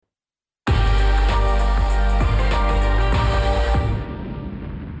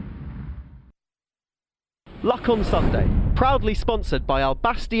Luck on Sunday, proudly sponsored by Al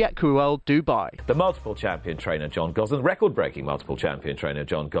Basti Equiworld Dubai. The multiple champion trainer John Gosden, record-breaking multiple champion trainer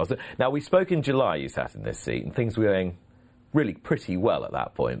John Gosden. Now, we spoke in July, you sat in this seat, and things were going really pretty well at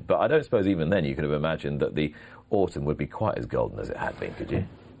that point. But I don't suppose even then you could have imagined that the autumn would be quite as golden as it had been, could you?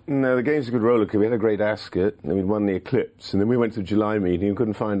 No, the game's a good roller coaster. We had a great Ascot, and we won the Eclipse, and then we went to the July meeting and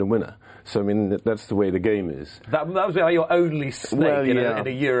couldn't find a winner. So, I mean, that's the way the game is. That was your only snake in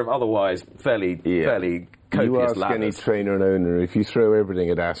a year of otherwise fairly copious You ask ladders. any trainer and owner, if you throw everything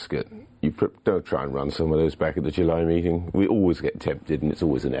at Ascot, you don't try and run some of those back at the July meeting. We always get tempted, and it's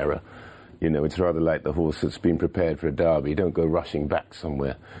always an error. You know, it's rather like the horse that's been prepared for a derby. Don't go rushing back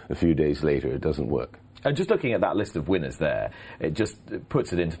somewhere a few days later. It doesn't work. And just looking at that list of winners there, it just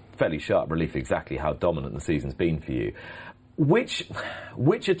puts it into fairly sharp relief exactly how dominant the season's been for you. Which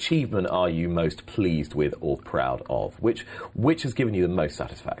achievement are you most pleased with or proud of? Which has given you the most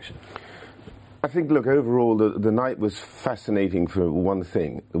satisfaction? I think, look, overall, the night was fascinating for one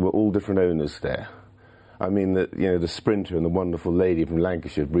thing. There were all different owners there. I mean, the sprinter and the wonderful lady from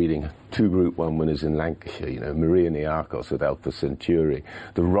Lancashire breeding 2 Group 1 winners in Lancashire, you know, Maria Niarchos with Alpha Centauri,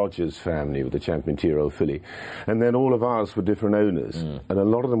 the Rogers family with the Champion Tyrrell filly. And then all of ours were different owners, and a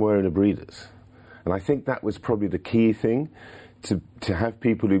lot of them were owner breeders. And I think that was probably the key thing, to have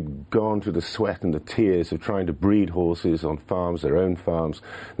people who've gone through the sweat and the tears of trying to breed horses on farms, their own farms,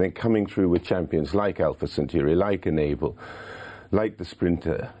 and then coming through with champions like Alpha Centauri, like Enable, like the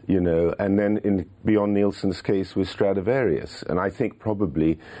Sprinter, you know, and then beyond Nielsen's case with Stradivarius. And I think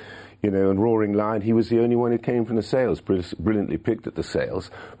probably, you know, and Roaring Lion, he was the only one who came from the sales, brilliantly picked at the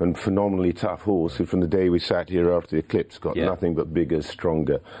sales, and phenomenally tough horse who from the day we sat here after the Eclipse got nothing but bigger,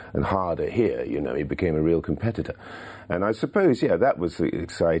 stronger and harder here, you know, he became a real competitor. And I suppose, that was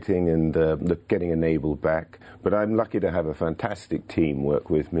exciting, and getting Enable back. But I'm lucky to have a fantastic team work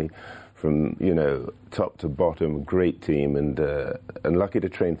with me from, you know, top to bottom, great team, and lucky to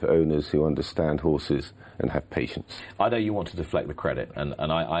train for owners who understand horses and have patience. I know you want to deflect the credit, and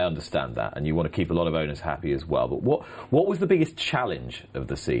I understand that, and you want to keep a lot of owners happy as well. But what was the biggest challenge of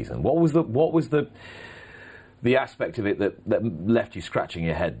the season? What was the aspect of it that left you scratching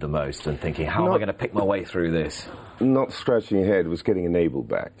your head the most and thinking, how am I going to pick my way through this? Not scratching your head, was getting Enable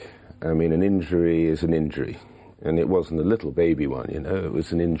back. I mean, an injury is an injury. And it wasn't a little baby one, you know, it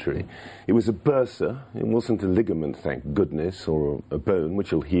was an injury. It was a bursa, it wasn't a ligament, thank goodness, or a bone,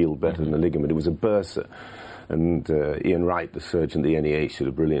 which will heal better than a ligament. It was a bursa. And Ian Wright, the surgeon at the NEH, did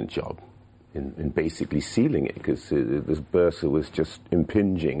a brilliant job in basically sealing it, because this bursa was just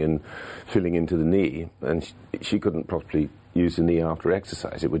impinging and filling into the knee, and she couldn't properly use the knee after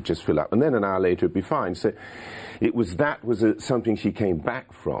exercise. It would just fill up, and then an hour later it'd be fine. So it was something she came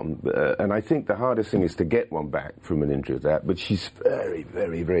back from, and I think the hardest thing is to get one back from an injury of that, but she's very,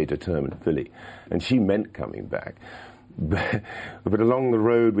 very, very determined filly, and she meant coming back. But along the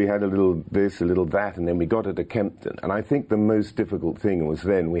road we had a little this, a little that, and then we got her to Kempton, and I think the most difficult thing was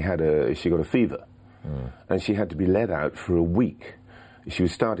then she got a fever, and she had to be let out for a week. She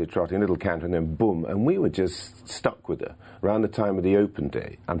started trotting, little canter, and then boom, and we were just stuck with her around the time of the Open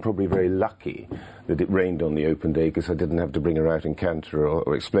Day. I'm probably very lucky that it rained on the Open Day, because I didn't have to bring her out in canter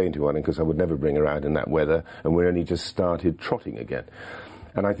or explain to her, because I would never bring her out in that weather, and we only just started trotting again.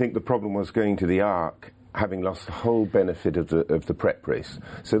 And I think the problem was going to the Arc, having lost the whole benefit of the prep race.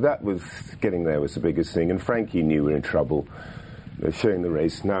 So that was, getting there was the biggest thing, and Frankie knew we were in trouble. Showing the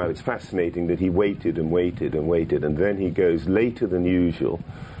race now, it's fascinating that he waited and waited and waited, and then he goes later than usual,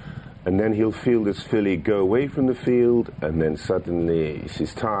 and then he'll feel this filly go away from the field, and then suddenly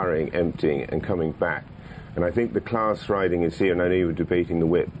she's tiring, emptying, and coming back. And I think the class riding is here, and I know you were debating the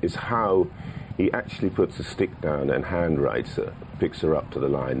whip, is how he actually puts a stick down and hand rides her, picks her up to the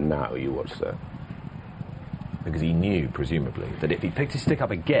line. Now you watch that. Because he knew, presumably, that if he picked his stick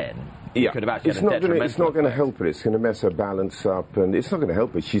up again, it could have actually had a detrimental It's not going to help her. It's going to mess her balance up, and it's not going to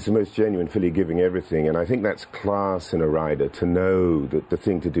help her. She's the most genuine filly, giving everything, and I think that's class in a rider, to know that the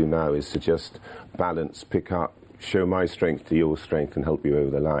thing to do now is to just balance, pick up, show my strength to your strength, and help you over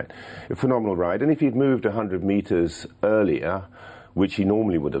the line. A phenomenal ride, and if he'd moved 100 metres earlier, which he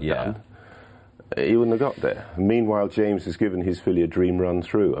normally would have done, he wouldn't have got there. Meanwhile, James has given his filly a dream run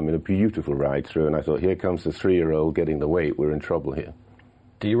through. I mean, a beautiful ride through, and I thought, here comes the 3-year-old getting the weight. We're in trouble here.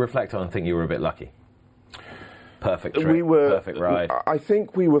 Do you reflect on and think you were a bit lucky? Perfect trip, perfect ride. I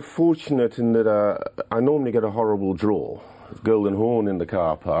think we were fortunate in that I normally get a horrible draw. Golden Horn in the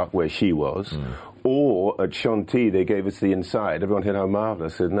car park, where she was, or at Chantilly, they gave us the inside. Everyone said, how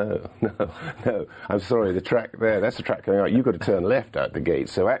marvellous. I said, no, I'm sorry, the track there, that's the track going out. You've got to turn left out the gate.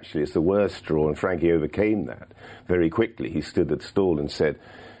 So actually, it's the worst draw, and Frankie overcame that very quickly. He stood at the stall and said,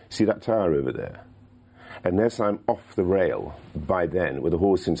 see that tower over there? unless I'm off the rail by then with a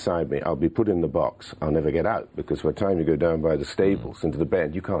horse inside me, I'll be put in the box. I'll never get out, because by the time you go down by the stables into the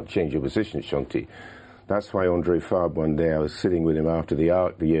bend, you can't change your position at Chantilly. That's why Andre Fabre, one day I was sitting with him after the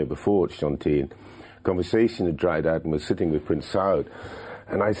Arc the year before at Chantilly, and conversation had dried out, and was sitting with Prince Saud,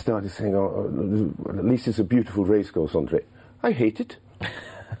 and I started saying, at least it's a beautiful racecourse, Andre. I hate it.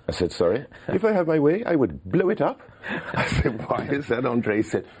 I said, sorry. If I had my way, I would blow it up. I said, why is that? Andre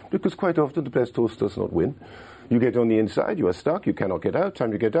said, because quite often the best horse does not win. You get on the inside, you are stuck, you cannot get out.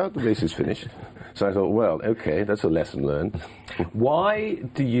 Time you get out, the race is finished. So I thought, well, okay, that's a lesson learned. Why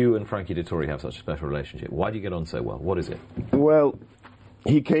do you and Frankie Dettori have such a special relationship? Why do you get on so well? What is it? Well,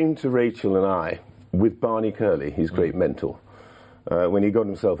 he came to Rachel and I with Barney Curley, his great mentor, when he got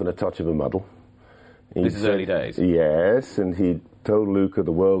himself in a touch of a muddle. This is early days? Yes, and he told Luca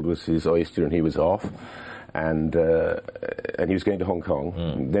the world was his oyster and he was off. And he was going to Hong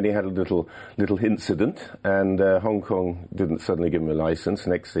Kong. Then he had a little incident, and Hong Kong didn't suddenly give him a license.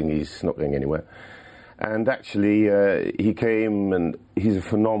 Next thing, he's not going anywhere. And actually, he came, and he's a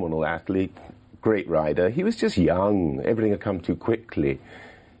phenomenal athlete, great rider. He was just young. Everything had come too quickly.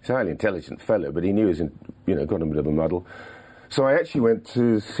 He's a highly intelligent fellow, but he knew he was got in a bit of a muddle. So I actually went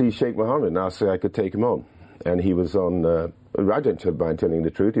to see Sheikh Mohammed and asked if I could take him on. And he was on, I don't mind telling the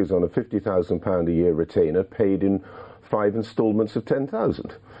truth, he was on a £50,000 a year retainer paid in 5 instalments of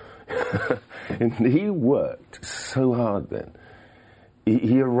 10,000. And he worked so hard then.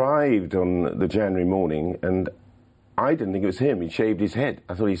 He arrived on the January morning, and I didn't think it was him. He shaved his head.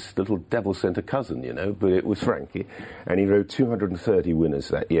 I thought his little devil sent a cousin, but it was Frankie. And he rode 230 winners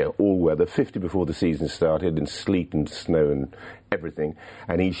that year, all weather, 50 before the season started, in sleet and snow and everything.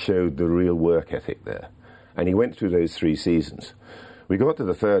 And he showed the real work ethic there. And he went through those 3 seasons. We got to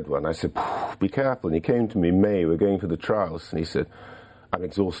the 3rd one. I said, be careful. And he came to me in May. We're going for the trials. And he said, I'm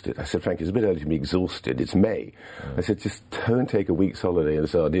exhausted. I said, Frank, it's a bit early to be exhausted. It's May. I said, just don't take a week's holiday in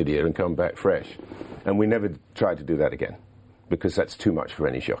Sardinia and come back fresh. And we never tried to do that again, because that's too much for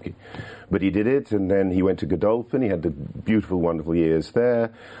any jockey. But he did it, and then he went to Godolphin. He had the beautiful, wonderful years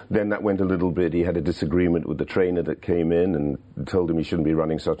there. Then that went a little bit. He had a disagreement with the trainer that came in and told him he shouldn't be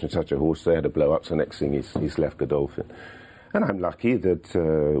running such and such a horse. They had a blow-up, so next thing he's left Godolphin. And I'm lucky that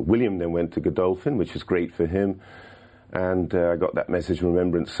William then went to Godolphin, which was great for him. And I got that message,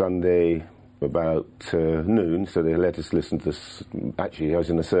 Remembrance Sunday, about noon, so they let us listen to this. Actually, I was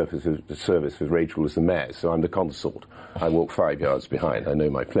in the service with Rachel as the mayor, so I'm the consort. I walk 5 yards behind. I know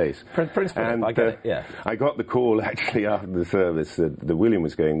my place. Prince Philip, and, I get it, yeah. I got the call, actually, after the service that William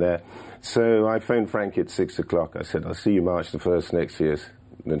was going there. So I phoned Frankie at 6 o'clock. I said, I'll see you March the 1st next year,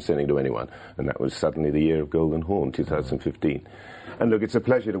 then sending to anyone. And that was suddenly the year of Golden Horn, 2015. And look, it's a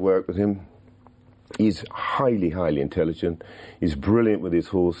pleasure to work with him. He's highly, highly intelligent. He's brilliant with his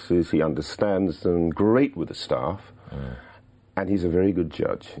horses. He understands them, great with the staff. And he's a very good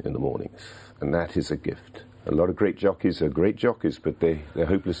judge in the mornings. And that is a gift. A lot of great jockeys are great jockeys, but they're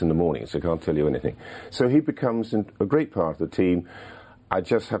hopeless in the mornings. They can't tell you anything. So he becomes a great part of the team. I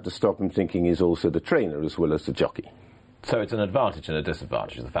just have to stop him thinking he's also the trainer as well as the jockey. So it's an advantage and a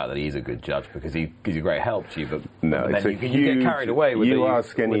disadvantage, the fact that he's a good judge, because he's a great help to you, but no, then you get carried away with you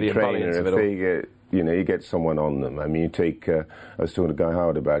ask any trainer if they get, you get someone on them. I mean, you take, I was talking to Guy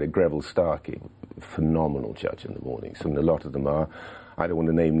Howard about it, Greville Starkey, phenomenal judge in the mornings. I mean, a lot of them are. I don't want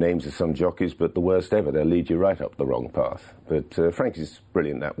to name names of some jockeys, but the worst ever. They'll lead you right up the wrong path. But Frankie's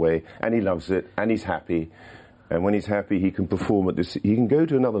brilliant that way, and he loves it, and he's happy. And when he's happy, he can perform at this. He can go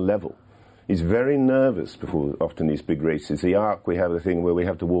to another level. He's very nervous before often these big races. The Arc, we have a thing where we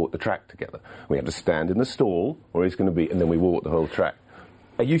have to walk the track together. We have to stand in the stall, or he's going to be, and then we walk the whole track.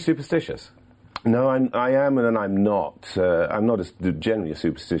 Are you superstitious? No, I am, and I'm not. I'm not generally a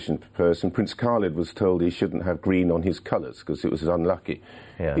superstition person. Prince Khalid was told he shouldn't have green on his colours because it was unlucky.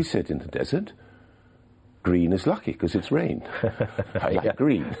 Yeah. He said in the desert, green is lucky because it's rain. I like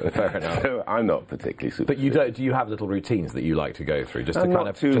green. Fair enough. So I'm not particularly superstitious. But you don't. Do you have little routines that you like to go through just to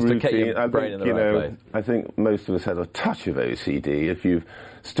to get your brain in the right place? I think most of us have a touch of OCD. If you've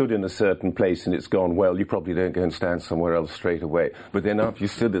stood in a certain place and it's gone well, you probably don't go and stand somewhere else straight away. But then after you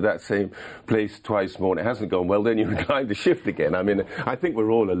stood at that same place twice more and it hasn't gone well, then you recline the shift again. I mean, I think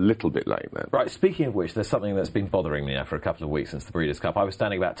we're all a little bit like that. Right, speaking of which, there's something that's been bothering me now for a couple of weeks since the Breeders' Cup. I was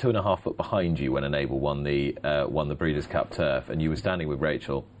standing about 2.5 foot behind you when Enable won the Breeders' Cup turf, and you were standing with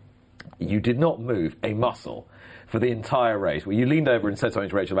Rachel. You did not move a muscle for the entire race. Well, you leaned over and said something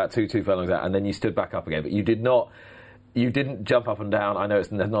to Rachel about two furlongs out, and then you stood back up again, but you didn't jump up and down. I know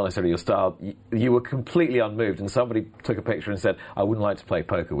it's not necessarily your style. You were completely unmoved, and somebody took a picture and said, I wouldn't like to play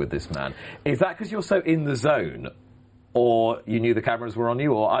poker with this man. Is that because you're so in the zone? or you knew the cameras were on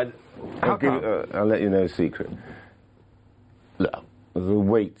you, or I'll let you know a secret. Look, the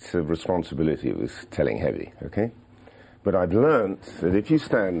weight of responsibility was telling heavy, okay? But I've learnt that if you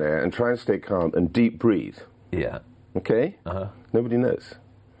stand there and try and stay calm and deep breathe, yeah, okay, nobody knows.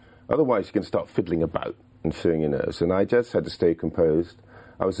 Otherwise, you can start fiddling about and showing your nerves. And I just had to stay composed.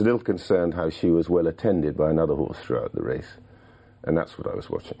 I was a little concerned how she was well attended by another horse throughout the race, and that's what I was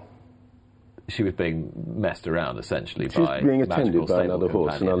watching. She was being messed around, essentially, she by was being attended by another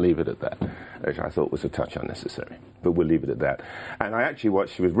horse, and I'll companion. leave it at that, which I thought was a touch unnecessary. But we'll leave it at that. And I actually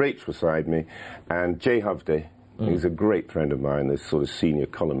watched, she was Rach beside me, and Jay Hovde, who's a great friend of mine, this sort of senior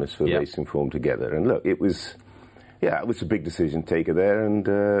columnist for Racing Form together. And look, it was a big decision taker there, and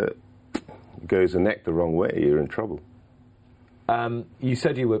goes the neck the wrong way, you're in trouble. You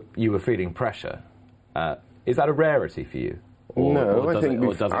said you were feeling pressure. Is that a rarity for you? No, I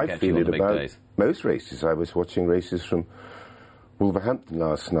think I feel it about days? Most races. I was watching races from Wolverhampton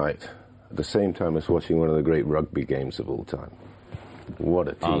last night at the same time as watching one of the great rugby games of all time. What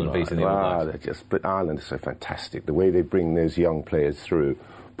a team! Ireland beating the All Blacks. But Ireland is so fantastic. The way they bring those young players through.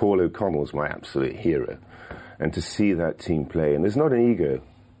 Paul O'Connell's my absolute hero, and to see that team play, and there's not an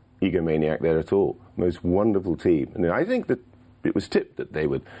egomaniac there at all. Most wonderful team, and I think that it was tipped that they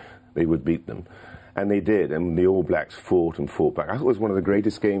would beat them. And they did, and the All Blacks fought and fought back. I thought it was one of the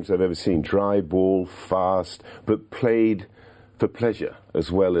greatest games I've ever seen. Dry ball, fast, but played for pleasure as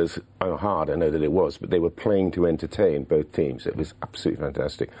well as hard. I know that it was, but they were playing to entertain both teams. It was absolutely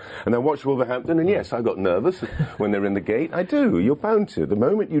fantastic. And I watched Wolverhampton, and yes, I got nervous when they're in the gate. I do. You're bound to. The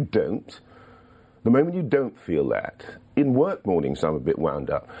moment you don't feel that, in work mornings I'm a bit wound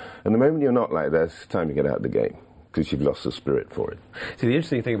up, and the moment you're not like that, it's time to get out of the game, because you've lost the spirit for it. See, the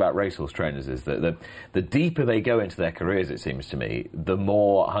interesting thing about racehorse trainers is that the deeper they go into their careers, it seems to me, the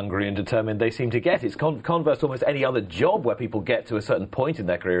more hungry and determined they seem to get. It's converse to almost any other job where people get to a certain point in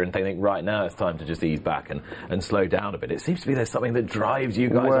their career and they think, right now it's time to just ease back and slow down a bit. It seems to be there's something that drives you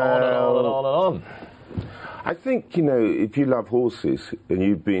guys on and on and on and on. I think, if you love horses and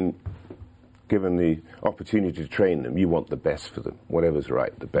you've been given the opportunity to train them, you want the best for them, whatever's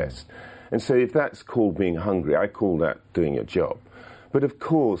right, the best. And so if that's called being hungry, I call that doing your job. But of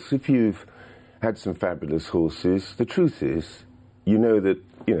course, if you've had some fabulous horses, the truth is, you know that,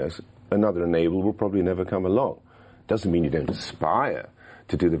 another Enable will probably never come along. Doesn't mean you don't aspire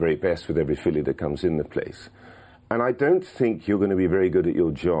to do the very best with every filly that comes in the place. And I don't think you're going to be very good at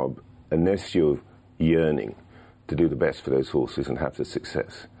your job unless you're yearning to do the best for those horses and have the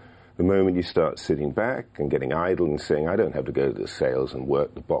success. The moment you start sitting back and getting idle and saying, I don't have to go to the sales and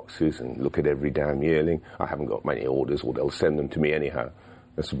work the boxes and look at every damn yearling, I haven't got many orders, or they'll send them to me anyhow.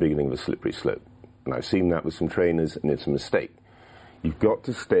 That's the beginning of a slippery slope. And I've seen that with some trainers, and it's a mistake. You've got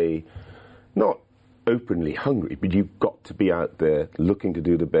to stay not openly hungry, but you've got to be out there looking to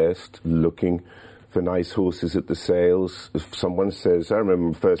do the best, looking for nice horses at the sales. If someone says, I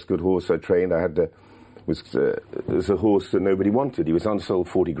remember the first good horse I trained, was a horse that nobody wanted. He was unsold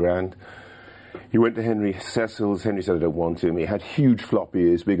 40 grand. He went to Henry Cecil's. Henry said, I don't want him. He had huge floppy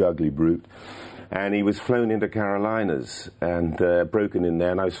ears, big ugly brute. And he was flown into Carolinas and broken in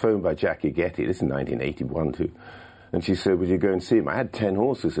there. And I was phoned by Jackie Getty, this is 1981 too. And she said, would you go and see him? I had 10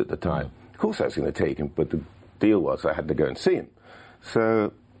 horses at the time. Of course I was going to take him, but the deal was I had to go and see him.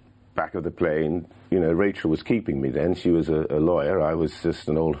 So, back of the plane, Rachel was keeping me then. She was a lawyer. I was just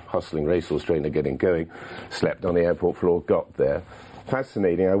an old hustling racehorse trainer getting going. Slept on the airport floor, got there.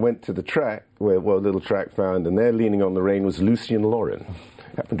 Fascinating. I went to the track, a little track found, and there leaning on the rein was Lucien Lauren.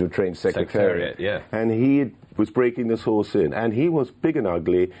 Happened to have trained Secretariat. Yeah. And he was breaking this horse in. And he was big and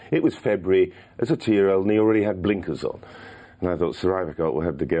ugly. It was February, as a Tyrrell, and he already had blinkers on. And I thought, Sir Ivacott will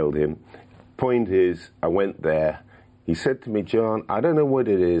have to geld him. Point is, I went there. He said to me, John, I don't know what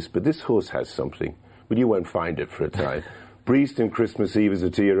it is, but this horse has something, but you won't find it for a time. Breezed him Christmas Eve as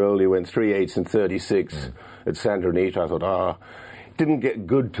a 2-year-old. He went 3/8 and 36 at Santa Anita. I thought, didn't get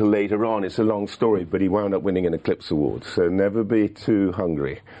good till later on. It's a long story, but he wound up winning an Eclipse Award. So never be too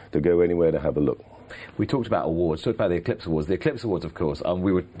hungry to go anywhere to have a look. We talked about awards, talked about the Eclipse Awards. The Eclipse Awards, of course,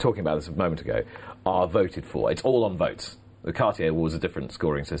 we were talking about this a moment ago, are voted for. It's all on votes. The Cartier Awards are a different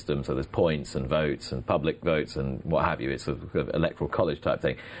scoring system, so there's points and votes and public votes and what have you. It's a sort of electoral college type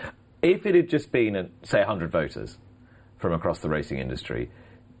thing. If it had just been, say, 100 voters from across the racing industry,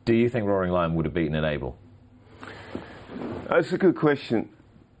 do you think Roaring Lion would have beaten Enable? That's a good question.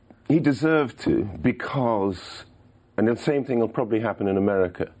 He deserved to, because, and the same thing will probably happen in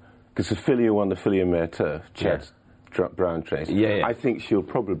America, because the filly who won the filly and mare turf, Chad Brown trains, I think she'll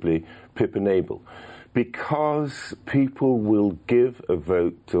probably pip Enable. Because people will give a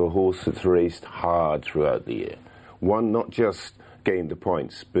vote to a horse that's raced hard throughout the year. Won, not just gained the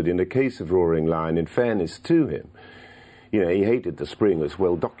points, but in the case of Roaring Lion, in fairness to him, you know, he hated the spring, it's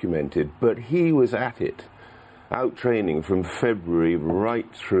well documented, but he was at it, out training from February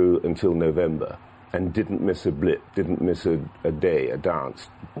right through until November, and didn't miss a blip, didn't miss a day, a dance,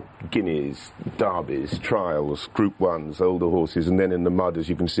 guineas, derbies, trials, Group 1s, older horses, and then in the mud, as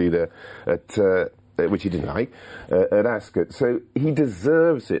you can see there, which he didn't like, at Ascot. So he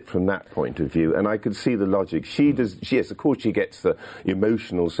deserves it from that point of view, and I could see the logic. Yes, of course she gets the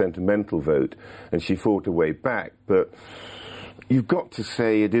emotional, sentimental vote, and she fought her way back, but you've got to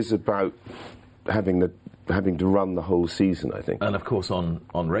say it is about having to run the whole season, I think. And of course, on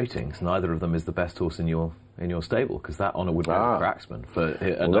ratings, neither of them is the best horse in your stable, because that honour would go to Cracksman for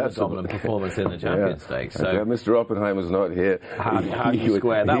another dominant performance in the Champions Stakes. So Mr. Oppenheimer's not here. How do you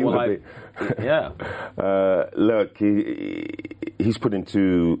square that one? Yeah. Look, he's put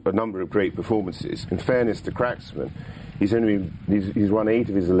into a number of great performances. In fairness to Cracksman, he's run 8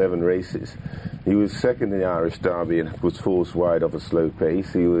 of his 11 races. He was second in the Irish Derby and was forced wide off a slow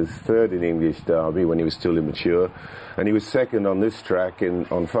pace. He was third in the English Derby when he was still immature. And he was second on this track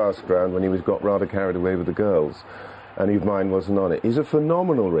on fast ground when he got rather carried away with the girls. And his mind wasn't on it. He's a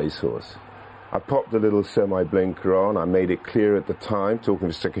phenomenal racehorse. I popped a little semi-blinker on. I made it clear at the time, talking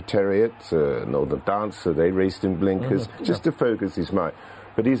to Secretariat, Northern Dancer, they raced in blinkers, just to focus his mind.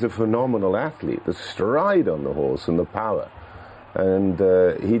 But he's a phenomenal athlete. The stride on the horse and the power. And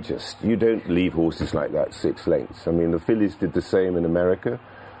you don't leave horses like that 6 lengths. I mean, the fillies did the same in America,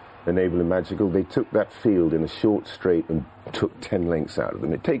 Enable and Magical. They took that field in a short straight and took 10 lengths out of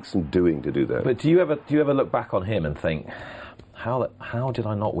them. It takes some doing to do that. But do you ever look back on him and think, how did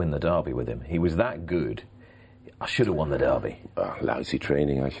I not win the Derby with him? He was that good. I should have won the Derby. Lousy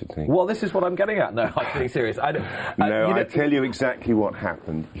training, I should think. Well, this is what I'm getting at. No, I'm being serious. I tell you exactly what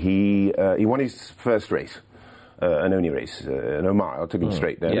happened. He won his first race. An only race, an Omar. I took him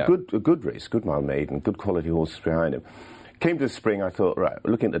straight there. Yeah. A good race, good mile maiden, good quality horses behind him. Came to the spring, I thought, right,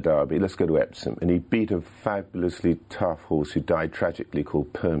 looking at the Derby, let's go to Epsom. And he beat a fabulously tough horse who died tragically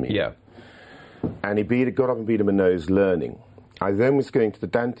called Permian. Yeah. And he got up and beat him a nose learning. I then was going to the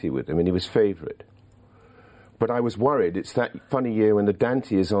Dante with him, and he was favourite. But I was worried. It's that funny year when the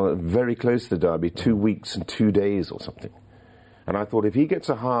Dante is on very close to the Derby, 2 weeks and 2 days or something. And I thought, if he gets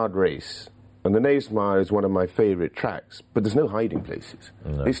a hard race, and the Knavesmire is one of my favourite tracks, but there's no hiding places.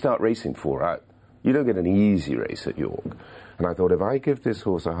 No. They start racing 4 out. You don't get an easy race at York. And I thought, if I give this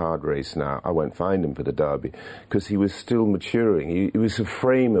horse a hard race now, I won't find him for the Derby, because he was still maturing. He was a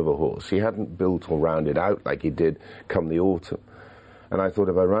frame of a horse. He hadn't built or rounded out like he did come the autumn. And I thought,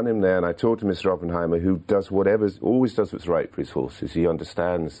 if I run him there, and I talked to Mr. Oppenheimer, who does always does what's right for his horses. He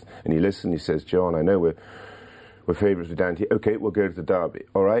understands, and he listens. He says, John, I know we're favourites for Dante. OK, we'll go to the Derby.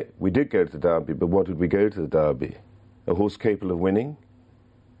 All right, we did go to the Derby, but what did we go to the Derby? A horse capable of winning?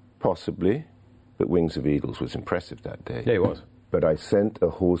 Possibly. But Wings of Eagles was impressive that day. Yeah, he was. But I sent a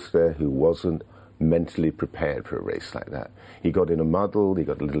horse there who wasn't mentally prepared for a race like that. He got in a muddle, he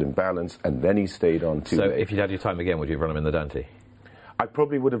got a little imbalance, and then he stayed on too late. So if you'd had your time again, would you have run him in the Dante? I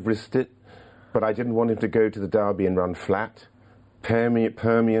probably would have risked it, but I didn't want him to go to the Derby and run flat.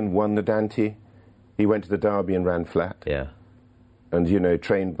 Permian won the Dante. He went to the Derby and ran flat. Yeah. And, you know,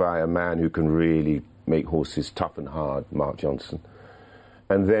 trained by a man who can really make horses tough and hard, Mark Johnson.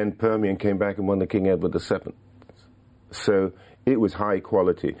 And then Permian came back and won the King Edward VII. So it was high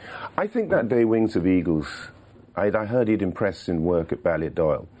quality. I think that day Wings of Eagles, I heard he'd impressed in work at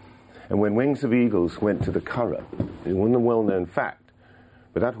Ballydoyle. And when Wings of Eagles went to the Curragh, it wasn't a well-known fact,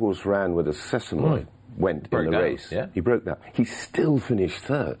 but that horse ran with a sesamoid, went in the race. Yeah. He broke down. He still finished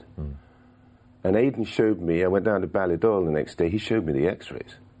third. And Aidan showed me, I went down to Ballydoyle the next day, he showed me the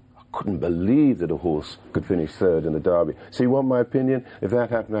x-rays. I couldn't believe that a horse could finish third in the Derby. So you want my opinion? If that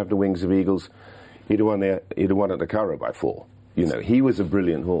happened after Wings of Eagles, he'd have won at the Curragh by 4. You know, he was a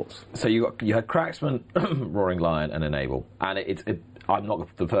brilliant horse. So you had Cracksman, Roaring Lion and Enable. And I'm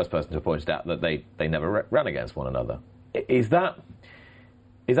not the first person to point out that they never ran against one another. Is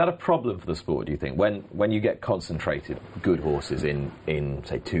that a problem for the sport, do you think, when you get concentrated good horses in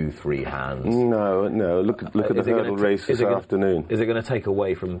say 2-3 hands? No. Look at the hurdle race this afternoon. Is it going to take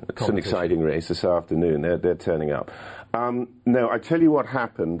away from competition? It's an exciting race this afternoon. They're turning up. No, I tell you what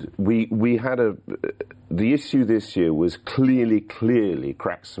happened. We had the issue this year was clearly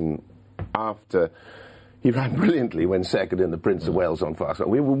Cracksman after. He ran brilliantly when second in the Prince of Wales on fast.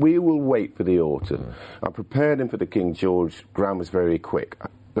 We will wait for the autumn. I prepared him for the King George. Ground was very quick.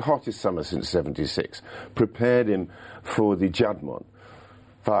 The hottest summer since '76. Prepared him for the Juddmonte.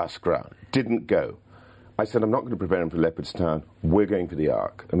 Fast ground. Didn't go. I said, I'm not going to prepare him for Leopardstown. We're going for the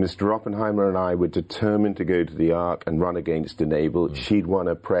Arc. And Mr. Oppenheimer and I were determined to go to the Arc and run against Enable. She'd won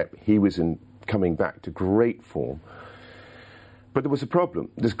a prep. He was coming back to great form. But there was a problem.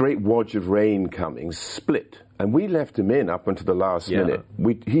 This great wodge of rain coming split. And we left him in up until the last minute.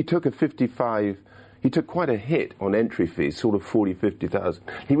 He took a 55... He took quite a hit on entry fees, sort of 40, 50,000.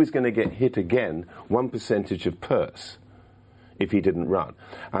 He was going to get hit again, 1% of purse, if he didn't run.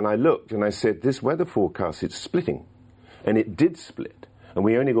 And I looked and I said, this weather forecast, it's splitting. And it did split. And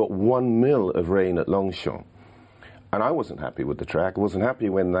we only got 1 mil of rain at Longchamp. And I wasn't happy with the track. I wasn't happy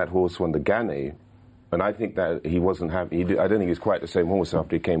when that horse won the Gannet. And I think that he wasn't happy. I don't think he was quite the same horse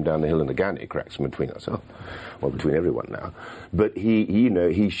after he came down the hill in the Gannet, Cracksman, between ourselves. Well, between everyone now. But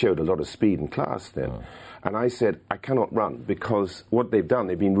he showed a lot of speed and class then. And I said, I cannot run, because what they've done,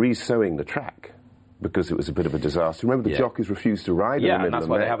 they've been re-sowing the track, because it was a bit of a disaster. Remember, the jockeys refused to ride in the middle of May. Yeah, and that's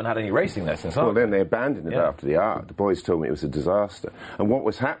why they haven't had any racing there since. Well, then they abandoned it after the Arc. The boys told me it was a disaster. And what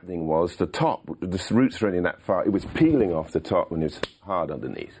was happening was the roots running that far, it was peeling off the top when it was hard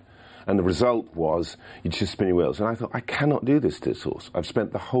underneath. And the result was, you just spin your wheels. And I thought, I cannot do this to this horse. I've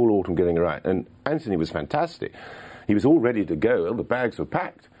spent the whole autumn getting it right. And Anthony was fantastic. He was all ready to go. All the bags were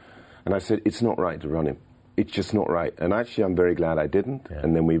packed. And I said, it's not right to run him. It's just not right. And actually, I'm very glad I didn't. Yeah.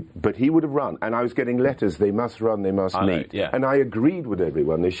 And then but he would have run. And I was getting letters, they must run, they must meet. Yeah. And I agreed with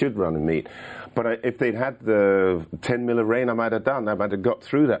everyone, they should run and meet. But if they'd had the 10 mil of rain, I might have done. I might have got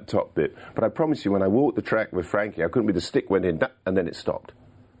through that top bit. But I promise you, when I walked the track with Frankie, I couldn't be the stick went in, and then it stopped.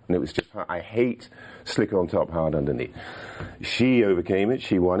 And it was just, I hate slick on top, hard underneath. She overcame it,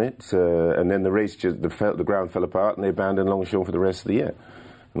 she won it, and then the race the ground fell apart, and they abandoned Longchamp for the rest of the year.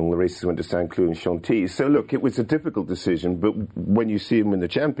 And all the races went to St. Cloud and Chantilly. So look, it was a difficult decision, but when you see him win the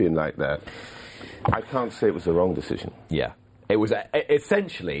champion like that, I can't say it was the wrong decision. Yeah. It was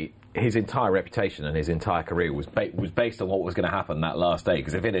essentially his entire reputation and his entire career was based on what was going to happen that last day.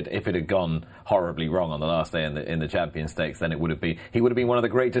 Because if it had gone horribly wrong on the last day in the Champion Stakes, then he would have been one of the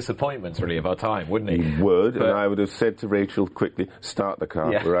great disappointments, really, of our time, wouldn't he? He would, and I would have said to Rachel quickly, "Start the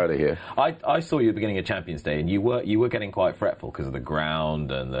car, we're out of here." I saw you at the beginning of Champions Day, and you were getting quite fretful because of the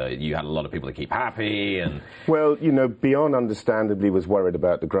ground, and you had a lot of people to keep happy. And well, Beyond understandably was worried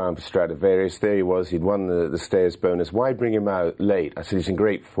about the ground for Stradivarius. There he was; he'd won the Stayers bonus. Why bring him out late? I said he's in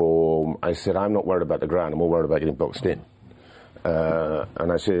great form. I said, I'm not worried about the ground, I'm more worried about getting boxed in.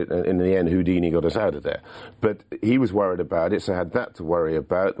 And I said, in the end, Houdini got us out of there. But he was worried about it, so I had that to worry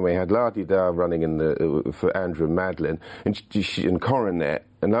about. And we had La Di Da running for Andrew and Madeline, and Coronet.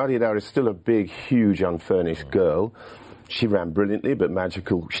 And La Di Da is still a big, huge, unfurnished girl. She ran brilliantly, but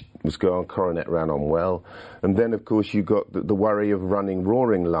Magical was gone. Coronet ran on well. And then, of course, you got the worry of running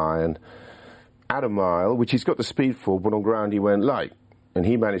Roaring Lion at a mile, which he's got the speed for, but on ground he went light. And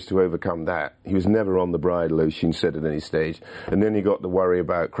he managed to overcome that. He was never on the bridle, Oisin said at any stage. And then he got the worry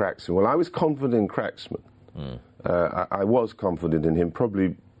about Cracksman. Well, I was confident in Cracksman. I was confident in him.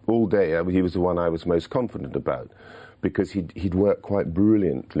 Probably all day, he was the one I was most confident about, because he'd worked quite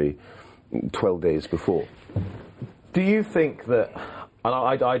brilliantly 12 days before. Do you think that... And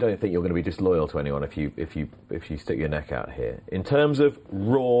I don't think you're going to be disloyal to anyone if you stick your neck out here. In terms of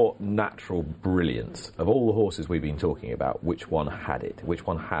raw, natural brilliance, of all the horses we've been talking about, which one had it? Which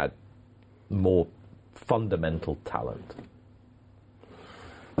one had more fundamental talent?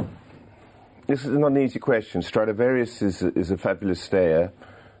 This is not an easy question. Stradivarius is a fabulous stayer,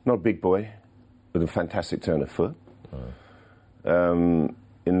 not a big boy, with a fantastic turn of foot.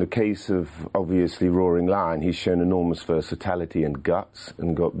 In the case of, obviously, Roaring Lion, he's shown enormous versatility and guts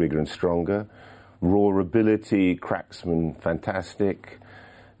and got bigger and stronger. Raw ability, Cracksman, fantastic.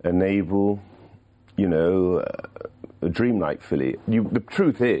 Enable, a dreamlike filly. The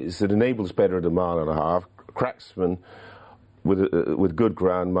truth is that Enable's better at a mile and a half. Cracksman, with good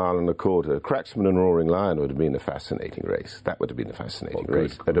ground, mile and a quarter. Cracksman and Roaring Lion would have been a fascinating race. That would have been a fascinating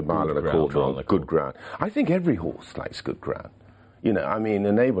race at a mile and a quarter on good ground. I think every horse likes good ground.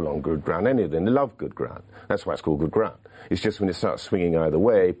 Enable on good ground, any of them, they love good ground. That's why it's called good ground. It's just when it starts swinging either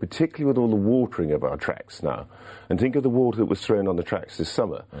way, particularly with all the watering of our tracks now. And think of the water that was thrown on the tracks this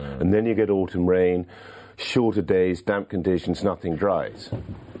summer. And then you get autumn rain, shorter days, damp conditions, nothing dries.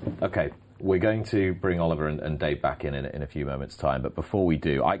 Okay, we're going to bring Oliver and Dave back in a few moments' time. But before we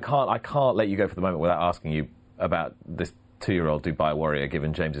do, I can't let you go for the moment without asking you about this 2-year-old Dubai Warrior,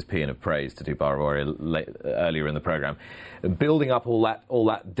 given James's paean of praise to Dubai Warrior earlier in the programme, building up all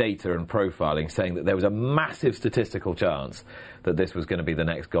that data and profiling, saying that there was a massive statistical chance that this was going to be the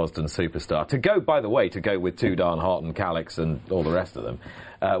next Gosden superstar. To go with Too Darn Hot and Calix and all the rest of them.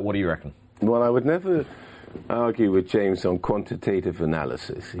 What do you reckon? Well, I would never argue with James on quantitative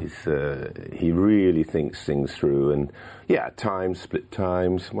analysis. He really thinks things through, and times, split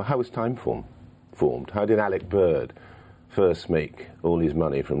times. Well, how was time formed? How did Alec Bird first make all his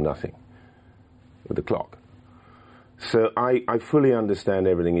money from nothing? With the clock. So I fully understand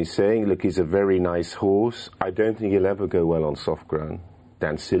everything he's saying. Look, he's a very nice horse. I don't think he'll ever go well on soft ground.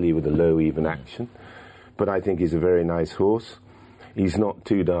 Dan silly with a low even action. But I think he's a very nice horse. He's not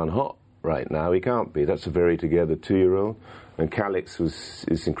too darn hot right now. He can't be. That's a very together 2-year-old. And Calix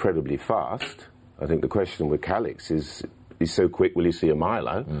is incredibly fast. I think the question with Calix is, he's so quick, will he see a mile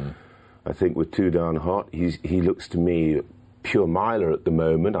out? I think with too darn hot, he looks to me pure miler at the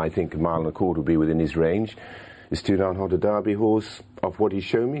moment. I think 1.25 miles will be within his range. Is too darn hot a Derby horse? Of what he's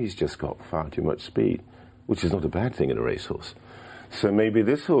shown me, he's just got far too much speed, which is not a bad thing in a racehorse. So maybe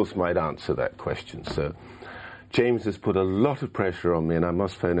this horse might answer that question. So James has put a lot of pressure on me, and I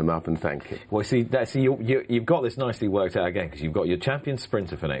must phone him up and thank him. Well, you've got this nicely worked out again, because you've got your champion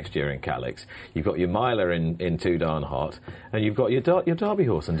sprinter for next year in Calix, you've got your miler in Too Darn Hot, and you've got your Derby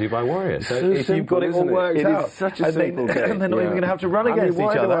horse in Dubai Warrior. So if you've got it all worked out, it is such a simple game. And they're not even going to have to run against each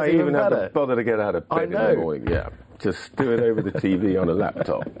other. Why do I even have to bother to get out of bed in the morning? Yeah, just do it over the TV on a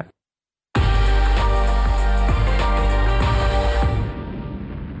laptop.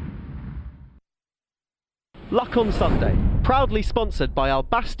 Luck on Sunday, proudly sponsored by Al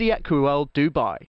Basti Equiworld Dubai.